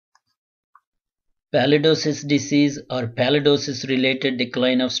Pallidosis disease or pallidosis-related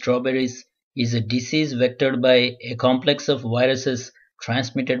decline of strawberries is a disease vectored by a complex of viruses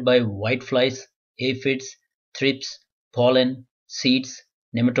transmitted by whiteflies, aphids, thrips, pollen, seeds,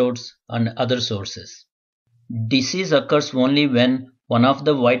 nematodes, and other sources. Disease occurs only when one of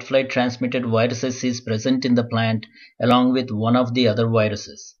the whitefly transmitted viruses is present in the plant along with one of the other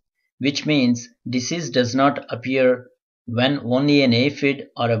viruses, which means disease does not appear when only an aphid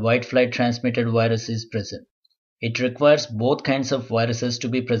or a whitefly transmitted virus is present. It requires both kinds of viruses to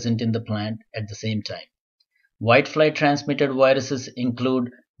be present in the plant at the same time. Whitefly transmitted viruses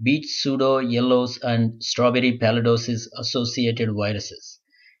include beet pseudo yellows and strawberry pallidosis associated viruses.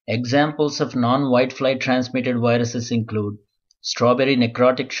 Examples of non-whitefly transmitted viruses include strawberry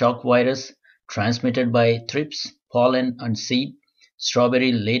necrotic shock virus transmitted by thrips, pollen, and seed,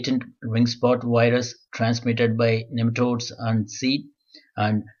 strawberry latent ring spot virus transmitted by nematodes and seed,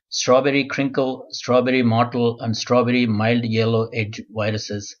 and strawberry crinkle, strawberry mottle, and strawberry mild yellow edge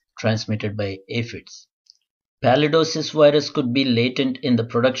viruses transmitted by aphids. Pallidosis virus could be latent in the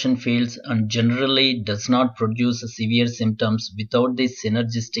production fields and generally does not produce severe symptoms without the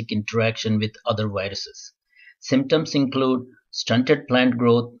synergistic interaction with other viruses. Symptoms include stunted plant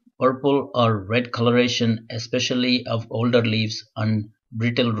growth, purple or red coloration, especially of older leaves, and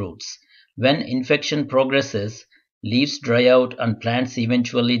brittle roots. When infection progresses, leaves dry out and plants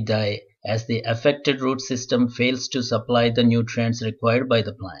eventually die as the affected root system fails to supply the nutrients required by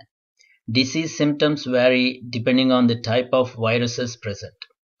the plant. Disease symptoms vary depending on the type of viruses present.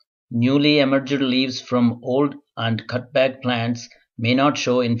 Newly emerged leaves from old and cut back plants may not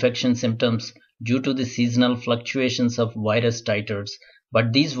show infection symptoms due to the seasonal fluctuations of virus titers,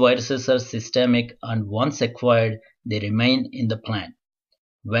 but these viruses are systemic and once acquired, they remain in the plant.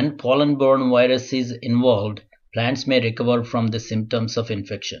 When pollen-borne virus is involved, plants may recover from the symptoms of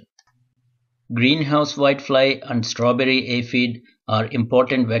infection. Greenhouse whitefly and strawberry aphid are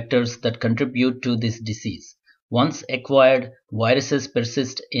important vectors that contribute to this disease. Once acquired, viruses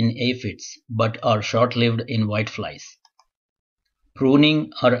persist in aphids but are short-lived in whiteflies.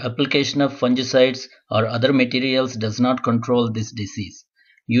 Pruning or application of fungicides or other materials does not control this disease.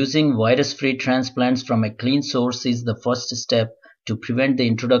 Using virus-free transplants from a clean source is the first step to prevent the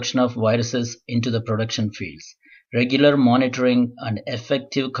introduction of viruses into the production fields. Regular monitoring and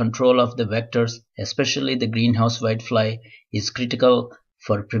effective control of the vectors, especially the greenhouse whitefly, is critical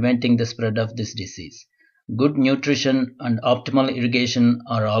for preventing the spread of this disease. Good nutrition and optimal irrigation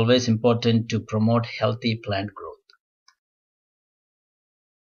are always important to promote healthy plant growth.